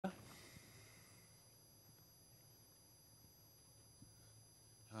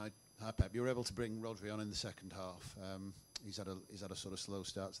Hi Pep, you were able to bring Rodri on in the second half. He's had a sort of slow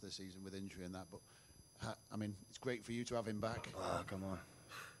start to the season with injury and that, but I mean, it's great for you to have him back. Oh, come on.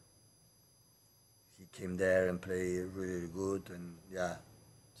 He came there and played really good, and yeah.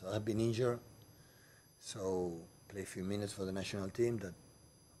 So I've been injured, so play a few minutes for the national team. That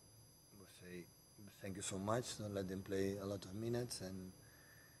will say thank you so much. Don't let them play a lot of minutes,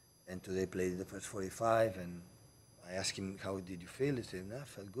 and today played the first 45, and I asked him how did you feel. He said, "I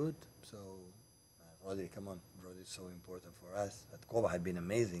felt good." So Rodri, come on, Rodri is so important for us. At Kova had been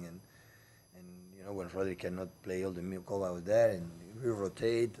amazing, and you know when Rodri cannot play all the Kova was there, and we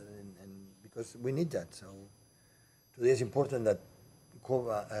rotate, and because we need that. So today it's important that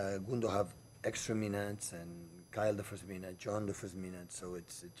Kova, Gundo have extra minutes, and Kyle the first minute, John the first minute. So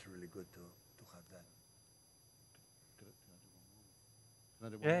it's really good to have that. Can I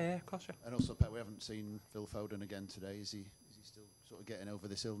do one more? Yeah, of course, yeah. And also, Pep, we haven't seen Phil Foden again today. Is he still sort of getting over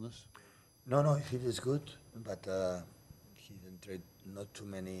this illness? No, he is good, but he didn't trade not too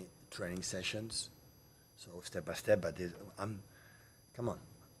many training sessions, so step by step. But I'm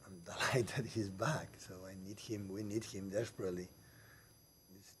delighted that he's back. So I need him. We need him desperately.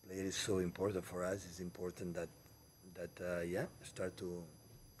 This player is so important for us. It's important that start to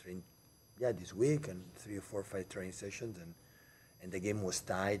train, this week and 3 or 4 or 5 training sessions, and the game was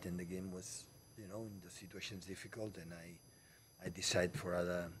tight, and the game was, the situation's difficult, and I decide for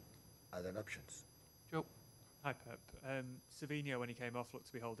other options. Joe. Hi, Pep. Savinho, when he came off, looked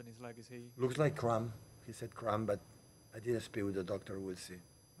to be holding his leg. Is he? Looks like cramp. He said cramp, but I didn't speak with the doctor. We'll see.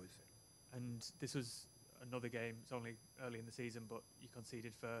 And this was another game. It's only early in the season, but you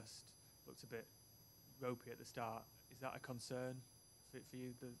conceded first. Looked a bit ropey at the start. Is that a concern for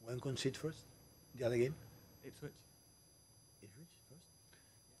you? When concede first? The other game? Ipswich. Ipswich first?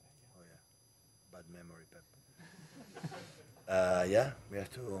 Yeah. Oh yeah. Bad memory, Pep. We have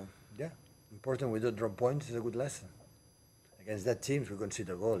to. Yeah, important. We don't drop points. It's a good lesson. Against that team, we concede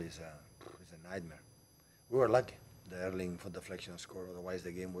a goal is a nightmare. We were lucky. The Erling for deflection score. Otherwise,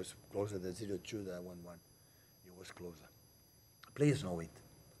 the game was closer than 0-2, the 1-1. It was closer. Players know it.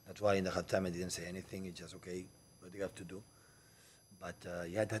 That's why in the halftime I didn't say anything. It's just okay, what you have to do. But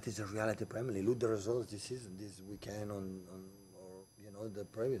that is the reality. Premier League. Look the results this season, this weekend or the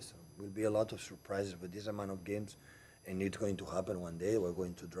previous. Will be a lot of surprises with this amount of games, and it's going to happen one day. We're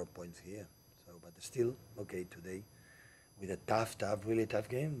going to drop points here. So, but still, okay, today with a really tough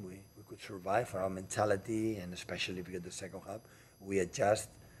game, we could survive for our mentality, and especially if we get the second half, we adjust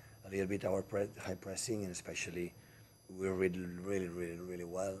a little bit our high pressing, and especially we read really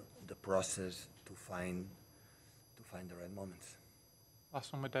well the process to find the right moments.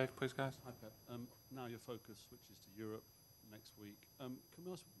 Last one with Dave, please, guys. Hi, Pep. Now your focus switches to Europe next week. Can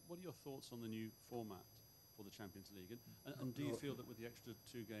we ask, what are your thoughts on the new format for the Champions League? And do you feel that with the extra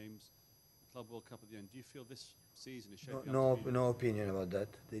 2 games, Club World Cup at the end, do you feel this season is shaping up? No opinion about that.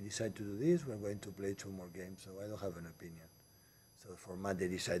 They decide to do this. We're going to play 2 more games, so I don't have an opinion. So format, they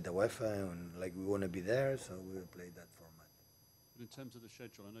decide the UEFA, and we want to be there, so we will play that format. But in terms of the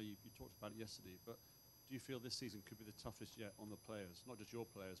schedule, I know you talked about it yesterday, but do you feel this season could be the toughest yet on the players, not just your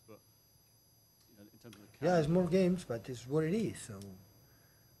players, but in terms of the it's more games, but it's what it is. So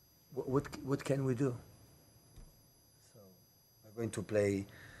what can we do? So we're going to play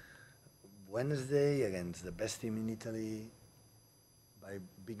Wednesday against the best team in Italy by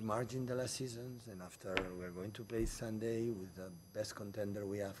big margin the last seasons, and after we're going to play Sunday with the best contender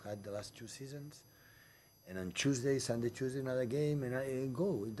we have had the last 2 seasons, and on Sunday, Tuesday another game, and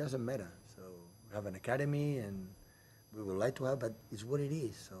go. It doesn't matter. So we have an academy, and we would like to have, but it's what it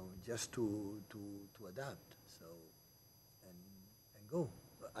is. So just to adapt. So and go.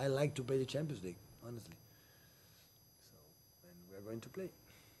 I like to play the Champions League, honestly. So and we're going to play.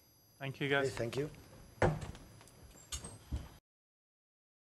 Thank you, guys. Okay, thank you.